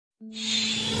What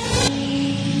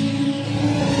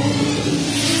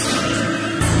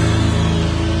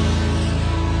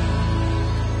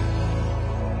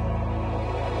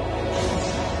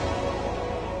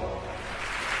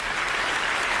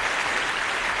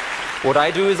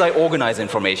I do is I organize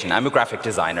information. I'm a graphic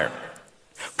designer.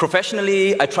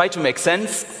 Professionally, I try to make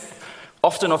sense,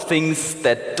 often of things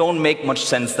that don't make much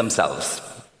sense themselves.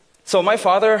 So my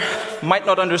father might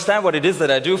not understand what it is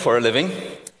that I do for a living.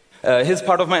 His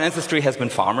part of my ancestry has been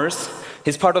farmers.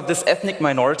 He's part of this ethnic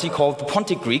minority called the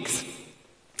Pontic Greeks.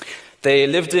 They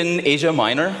lived in Asia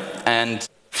Minor and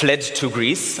fled to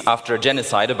Greece after a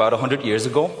genocide about 100 years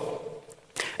ago.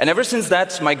 And ever since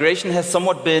that, migration has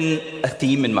somewhat been a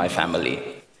theme in my family.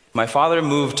 My father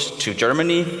moved to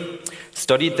Germany,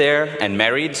 studied there, and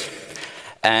married.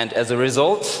 And as a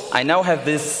result, I now have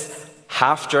this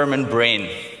half-German brain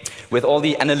with all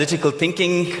the analytical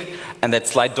thinking and that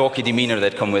slight dorky demeanor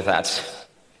that come with that.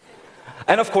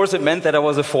 And of course, it meant that I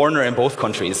was a foreigner in both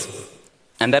countries.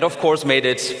 And that, of course, made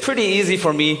it pretty easy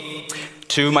for me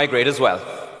to migrate as well,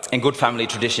 in good family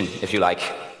tradition, if you like.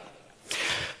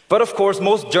 But of course,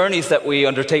 most journeys that we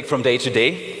undertake from day to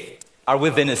day are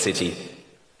within a city.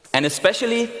 And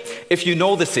especially if you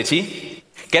know the city,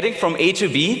 getting from A to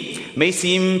B may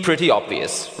seem pretty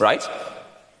obvious, right?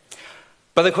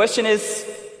 But the question is,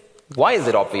 why is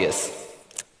it obvious?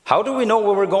 How do we know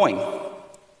where we're going?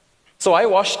 So I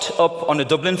washed up on a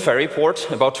Dublin ferry port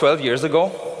about 12 years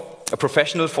ago, a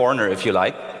professional foreigner, if you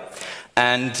like.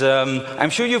 And I'm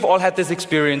sure you've all had this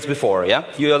experience before, yeah?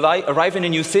 You arrive in a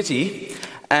new city,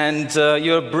 and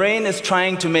your brain is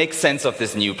trying to make sense of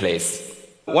this new place.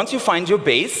 Once you find your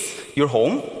base, your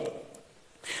home,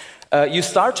 you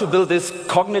start to build this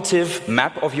cognitive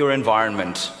map of your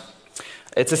environment.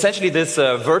 It's essentially this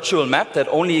virtual map that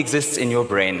only exists in your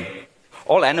brain.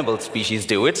 All animal species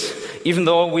do it, even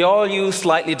though we all use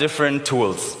slightly different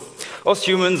tools. Us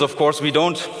humans, of course, we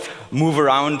don't move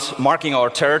around marking our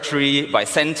territory by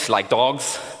scent like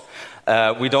dogs.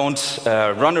 We don't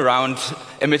run around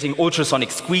emitting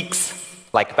ultrasonic squeaks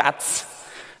like bats.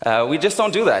 We just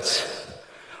don't do that.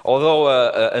 Although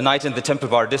a night in the Temple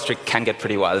Bar district can get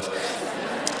pretty wild.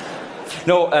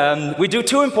 No, we do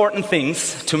two important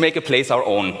things to make a place our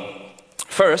own.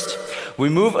 First, we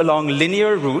move along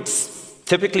linear routes.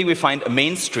 Typically, we find a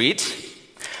main street,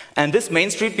 and this main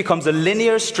street becomes a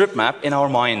linear strip map in our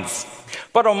minds.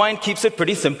 But our mind keeps it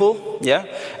pretty simple, yeah?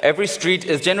 Every street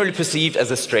is generally perceived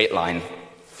as a straight line.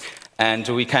 And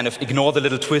we kind of ignore the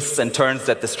little twists and turns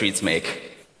that the streets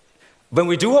make. When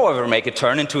we do, however, make a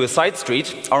turn into a side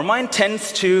street, our mind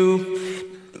tends to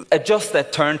adjust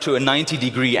that turn to a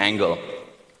 90-degree angle.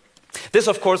 This,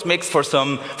 of course, makes for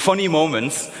some funny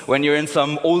moments when you're in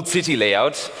some old city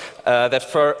layout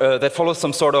that follows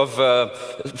some sort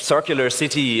of circular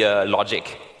city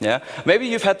logic. Yeah? Maybe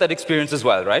you've had that experience as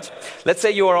well, right? Let's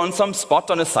say you are on some spot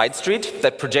on a side street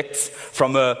that projects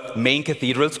from a main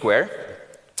cathedral square,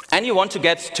 and you want to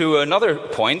get to another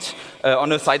point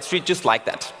on a side street just like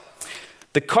that.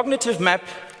 The cognitive map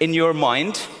in your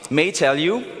mind may tell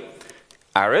you,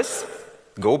 Aris,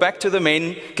 go back to the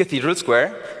main cathedral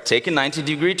square, take a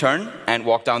 90-degree turn, and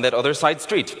walk down that other side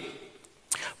street.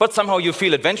 But somehow you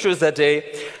feel adventurous that day,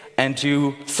 and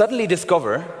you suddenly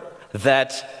discover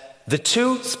that the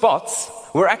two spots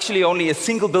were actually only a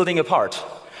single building apart.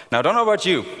 Now, I don't know about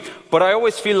you, but I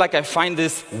always feel like I find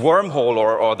this wormhole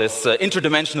or this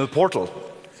interdimensional portal.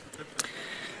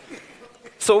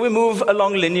 So we move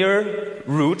along linear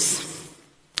routes,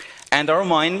 and our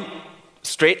mind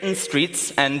straightens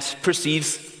streets and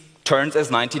perceives turns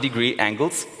as 90-degree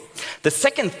angles. The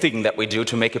second thing that we do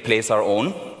to make a place our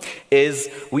own is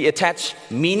we attach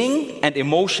meaning and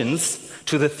emotions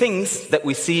to the things that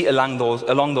we see along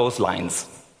those lines.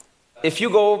 If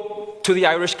you go to the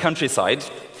Irish countryside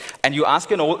and you ask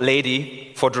an old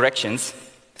lady for directions,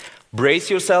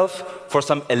 brace yourself for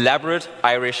some elaborate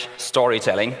Irish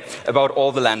storytelling about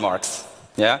all the landmarks.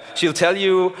 Yeah? She'll tell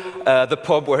you the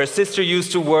pub where her sister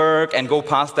used to work and go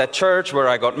past that church where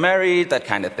I got married, that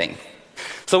kind of thing.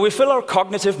 So we fill our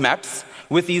cognitive maps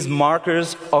with these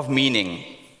markers of meaning.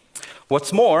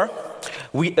 What's more,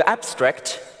 we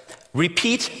abstract,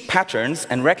 repeat patterns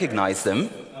and recognize them.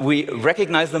 We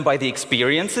recognize them by the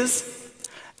experiences,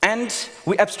 and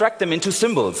we abstract them into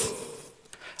symbols.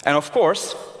 And of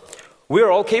course, we are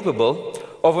all capable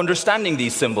of understanding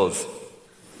these symbols.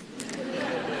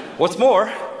 What's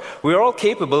more, we are all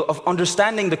capable of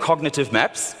understanding the cognitive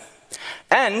maps,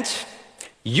 and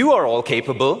you are all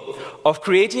capable of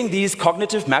creating these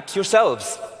cognitive maps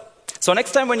yourselves. So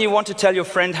next time when you want to tell your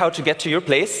friend how to get to your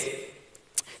place,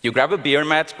 you grab a beer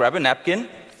mat, grab a napkin,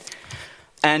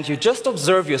 and you just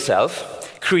observe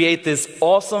yourself create this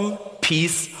awesome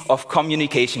piece of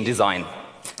communication design.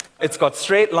 It's got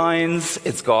straight lines,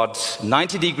 it's got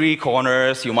 90-degree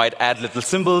corners, you might add little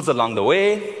symbols along the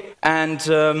way, and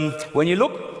when you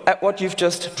look at what you've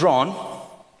just drawn,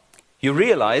 you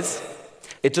realize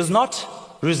it does not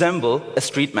resemble a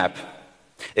street map.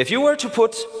 If you were to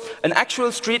put an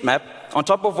actual street map on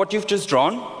top of what you've just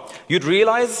drawn, you'd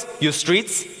realize your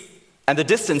streets and the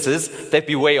distances, they'd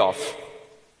be way off.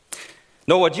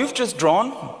 No, what you've just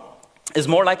drawn is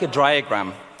more like a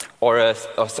diagram or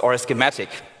a schematic.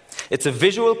 It's a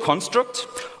visual construct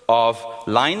of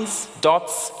lines,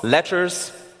 dots,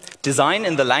 letters, design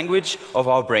in the language of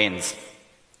our brains.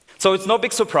 So it's no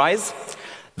big surprise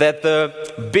that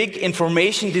the big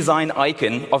information design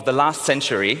icon of the last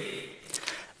century,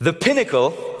 the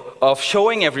pinnacle of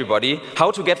showing everybody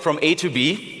how to get from A to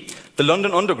B, the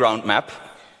London Underground map,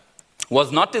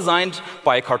 was not designed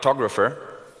by a cartographer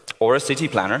or a city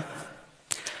planner.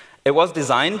 It was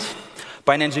designed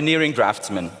by an engineering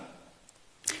draftsman.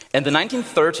 In the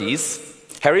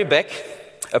 1930s, Harry Beck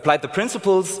applied the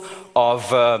principles of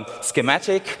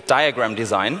schematic diagram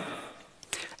design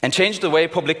and changed the way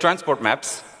public transport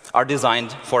maps are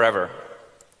designed forever.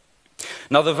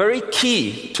 Now, the very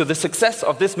key to the success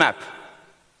of this map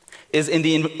is in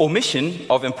the omission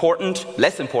of important,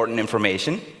 less important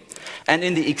information, and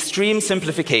in the extreme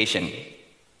simplification.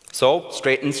 So,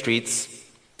 straightened streets,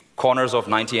 corners of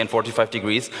 90 and 45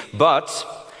 degrees, but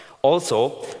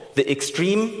also the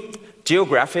extreme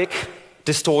geographic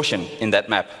distortion in that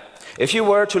map. If you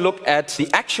were to look at the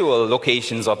actual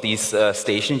locations of these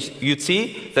stations, you'd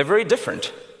see they're very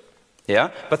different.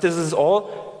 Yeah? But this is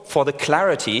all for the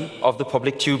clarity of the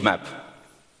public tube map.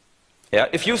 Yeah?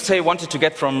 If you, say, wanted to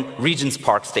get from Regent's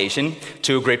Park Station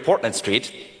to Great Portland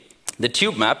Street, the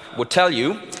tube map would tell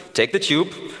you, take the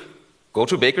tube, go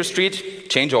to Baker Street,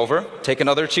 change over, take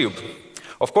another tube.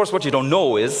 Of course, what you don't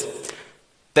know is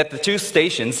that the two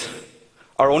stations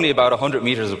are only about 100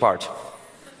 meters apart.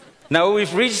 Now,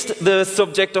 we've reached the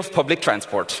subject of public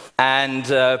transport. And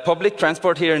public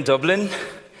transport here in Dublin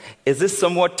is a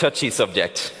somewhat touchy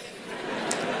subject.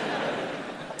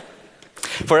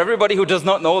 For everybody who does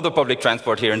not know the public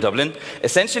transport here in Dublin,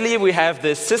 essentially we have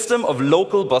this system of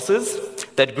local buses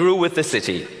that grew with the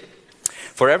city.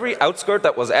 For every outskirt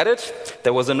that was added,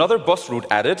 there was another bus route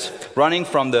added, running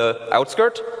from the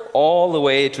outskirt all the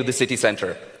way to the city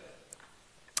center.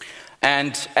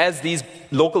 And as these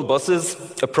local buses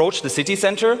approach the city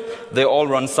center, they all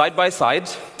run side by side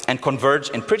and converge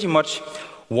in pretty much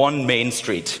one main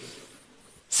street.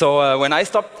 So when I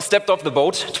stepped off the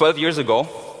boat 12 years ago,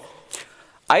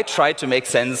 I tried to make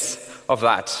sense of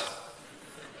that.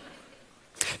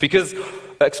 Because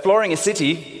exploring a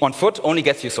city on foot only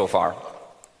gets you so far.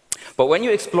 But when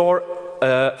you explore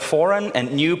a foreign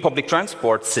and new public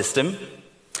transport system,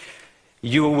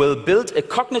 you will build a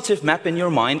cognitive map in your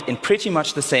mind in pretty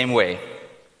much the same way.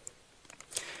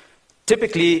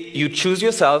 Typically, you choose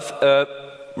yourself a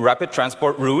rapid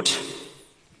transport route,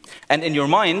 and in your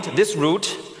mind, this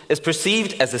route is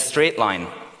perceived as a straight line.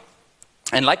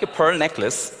 And like a pearl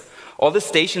necklace, all the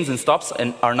stations and stops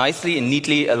are nicely and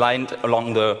neatly aligned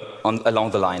along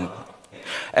the line.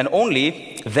 And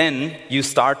only then you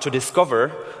start to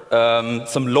discover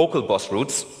some local bus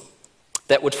routes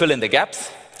that would fill in the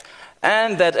gaps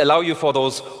and that allow you for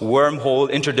those wormhole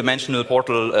interdimensional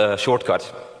portal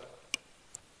shortcut.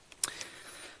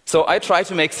 So I tried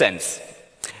to make sense.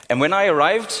 And when I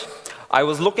arrived, I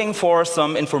was looking for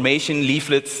some information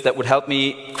leaflets that would help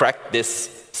me crack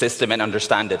this system and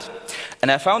understand it.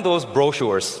 And I found those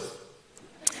brochures.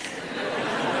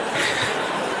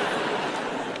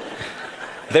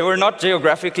 They were not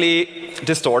geographically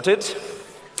distorted.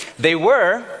 They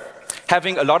were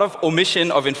having a lot of omission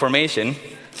of information,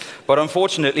 but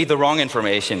unfortunately the wrong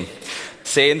information.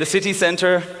 Say in the city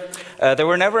center, there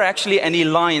were never actually any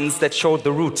lines that showed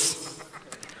the routes.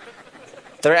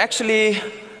 There are actually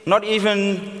not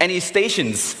even any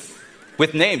stations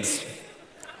with names.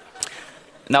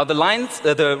 Now the lines,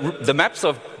 the maps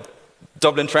of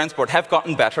Dublin Transport have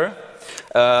gotten better,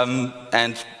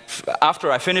 and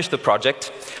after I finished the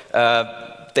project,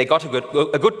 they got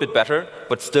a good bit better,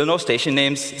 but still no station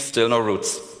names, still no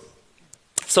routes.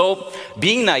 So,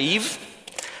 being naive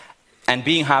and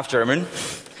being half German,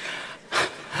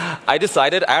 I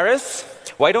decided, Aris,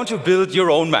 why don't you build your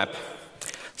own map?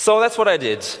 So that's what I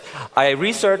did. I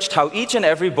researched how each and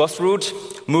every bus route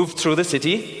moved through the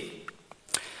city.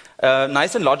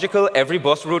 Nice and logical, every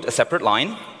bus route a separate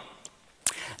line.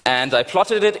 And I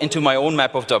plotted it into my own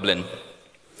map of Dublin.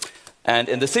 And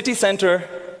in the city center,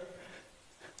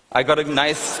 I got a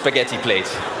nice spaghetti plate.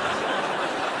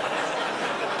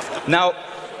 Now,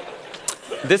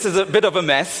 this is a bit of a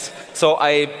mess. So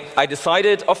I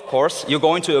decided, of course, you're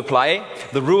going to apply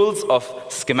the rules of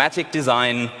schematic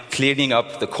design, cleaning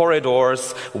up the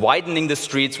corridors, widening the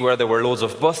streets where there were loads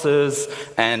of buses,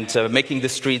 and making the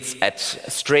streets at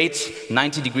straight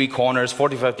 90-degree corners,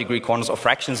 45-degree corners, or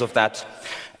fractions of that,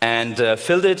 and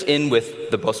filled it in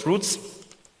with the bus routes.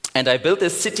 And I built a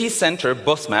city center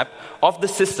bus map of the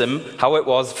system, how it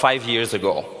was 5 years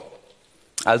ago.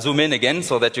 I'll zoom in again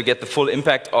so that you get the full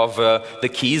impact of the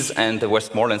Keys and the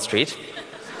Westmoreland Street.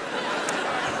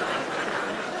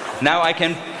 Now I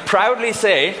can proudly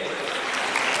say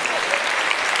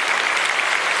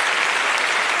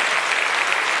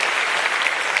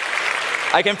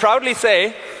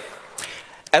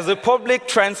as a public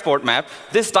transport map,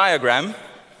 this diagram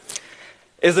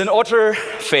is an utter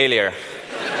failure.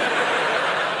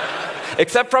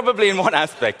 Except probably in one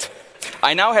aspect.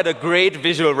 I now had a great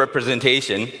visual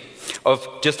representation of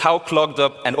just how clogged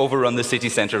up and overrun the city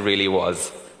center really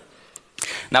was.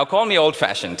 Now, call me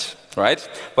old-fashioned, right?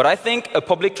 But I think a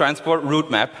public transport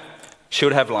route map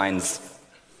should have lines.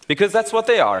 Because that's what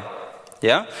they are,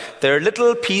 yeah? They're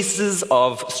little pieces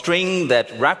of string that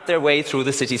wrap their way through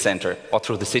the city center, or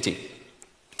through the city.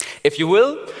 If you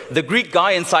will, the Greek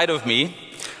guy inside of me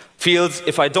feels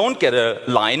if I don't get a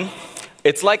line,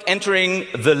 it's like entering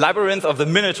the labyrinth of the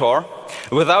Minotaur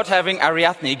without having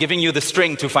Ariadne giving you the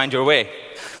string to find your way.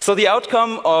 So the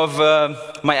outcome of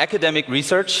my academic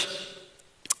research,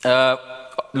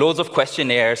 loads of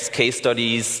questionnaires, case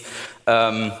studies,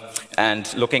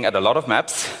 and looking at a lot of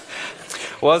maps,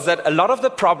 was that a lot of the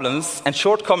problems and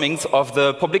shortcomings of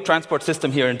the public transport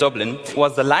system here in Dublin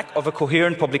was the lack of a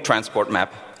coherent public transport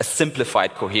map, a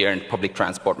simplified coherent public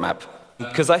transport map.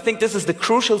 Because I think this is the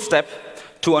crucial step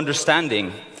to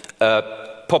understanding a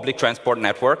public transport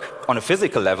network on a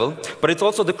physical level, but it's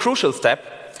also the crucial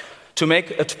step to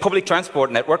make a public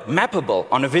transport network mappable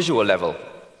on a visual level.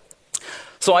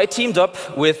 So I teamed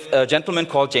up with a gentleman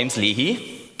called James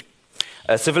Leahy,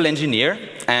 a civil engineer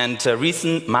and a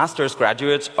recent master's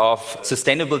graduate of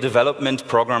Sustainable Development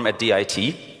Program at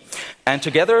DIT. And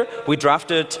together we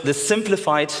drafted this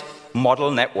simplified model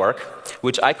network,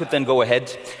 which I could then go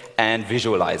ahead and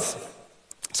visualize.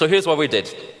 So here's what we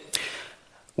did.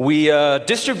 We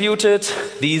distributed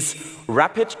these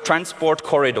rapid transport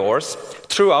corridors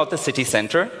throughout the city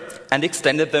center and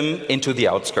extended them into the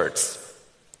outskirts.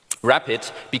 Rapid,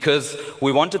 because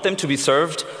we wanted them to be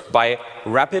served by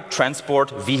rapid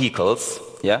transport vehicles.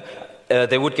 Yeah?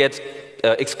 They would get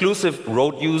exclusive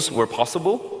road use where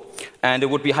possible, and it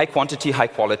would be high quantity, high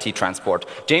quality transport.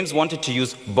 James wanted to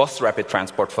use bus rapid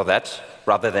transport for that,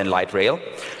 rather than light rail.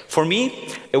 For me,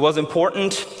 it was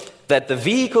important that the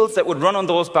vehicles that would run on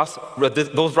those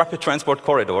rapid transport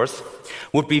corridors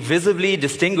would be visibly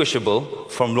distinguishable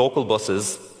from local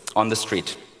buses on the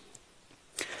street.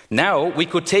 Now we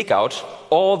could take out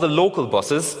all the local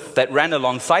buses that ran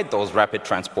alongside those rapid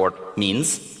transport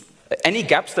means. Any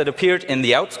gaps that appeared in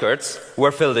the outskirts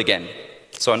were filled again.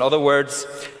 So in other words,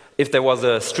 if there was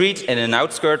a street in an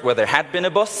outskirt where there had been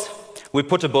a bus, we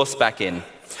put a bus back in.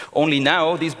 Only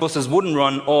now, these buses wouldn't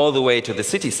run all the way to the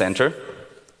city center,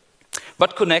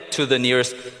 but connect to the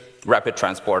nearest rapid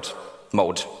transport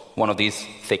mode, one of these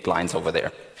thick lines over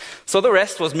there. So the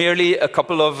rest was merely a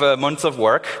couple of months of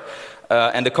work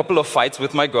and a couple of fights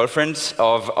with my girlfriend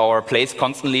of our place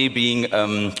constantly being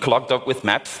clogged up with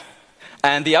maps.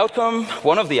 And the outcome,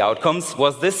 one of the outcomes,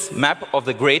 was this map of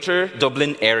the greater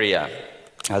Dublin area.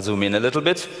 I'll zoom in a little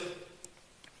bit.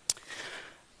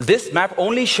 This map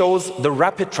only shows the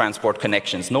rapid transport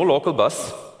connections, no local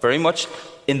bus, very much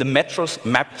in the metro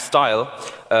map style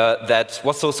that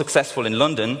was so successful in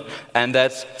London and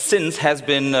that since has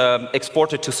been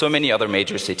exported to so many other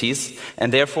major cities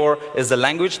and therefore is the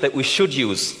language that we should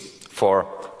use for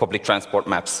public transport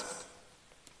maps.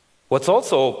 What's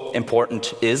also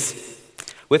important is,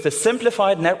 with a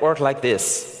simplified network like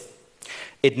this,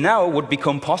 it now would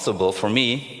become possible for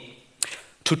me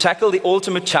to tackle the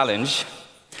ultimate challenge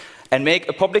and make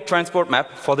a public transport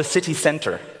map for the city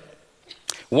center.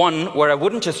 One where I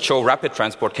wouldn't just show rapid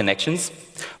transport connections,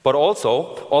 but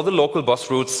also all the local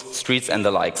bus routes, streets, and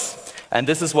the likes. And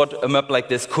this is what a map like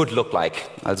this could look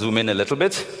like. I'll zoom in a little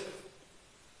bit.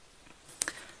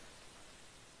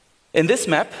 In this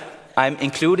map, I'm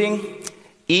including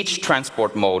each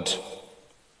transport mode.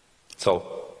 So,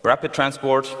 rapid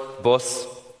transport, bus,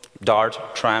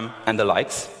 DART, tram, and the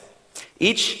likes.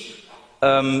 Each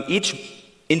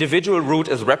individual route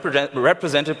is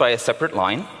represented by a separate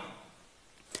line.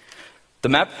 The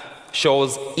map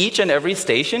shows each and every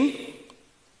station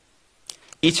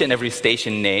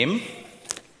name,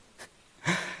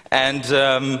 And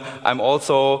I'm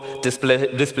also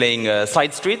displaying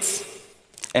side streets.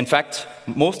 In fact,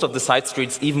 most of the side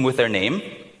streets even with their name.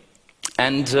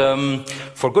 And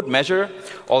for good measure,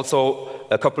 also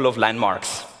a couple of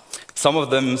landmarks. Some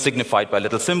of them signified by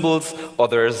little symbols,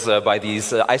 others by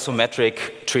these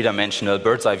isometric, three-dimensional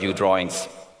bird's-eye view drawings.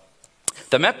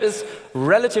 The map is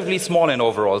relatively small in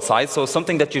overall size, so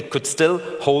something that you could still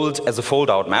hold as a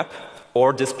fold-out map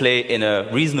or display in a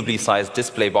reasonably sized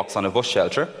display box on a bush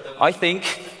shelter. I think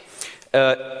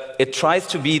it tries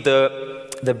to be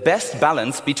the best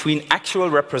balance between actual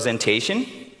representation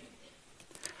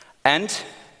and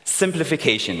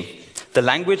simplification, the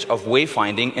language of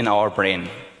wayfinding in our brain.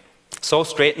 So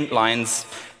straightened lines,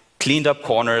 cleaned up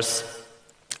corners,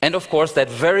 and of course that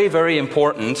very, very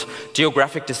important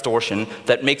geographic distortion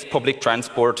that makes public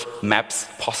transport maps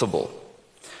possible.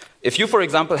 If you, for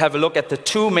example, have a look at the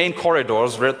two main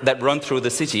corridors that run through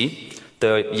the city,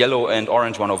 the yellow and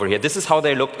orange one over here, this is how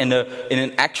they look in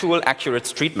an actual, accurate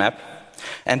street map.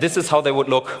 And this is how they would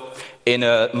look in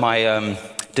my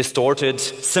distorted,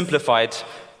 simplified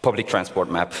public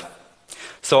transport map.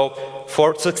 So,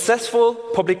 for successful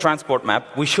public transport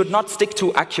map, we should not stick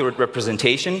to accurate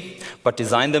representation, but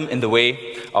design them in the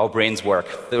way our brains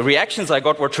work. The reactions I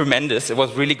got were tremendous. It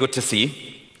was really good to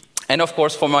see. And of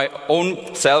course, for my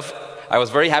own self, I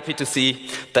was very happy to see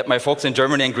that my folks in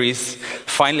Germany and Greece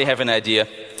finally have an idea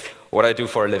what I do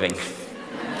for a living.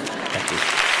 Thank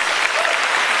you.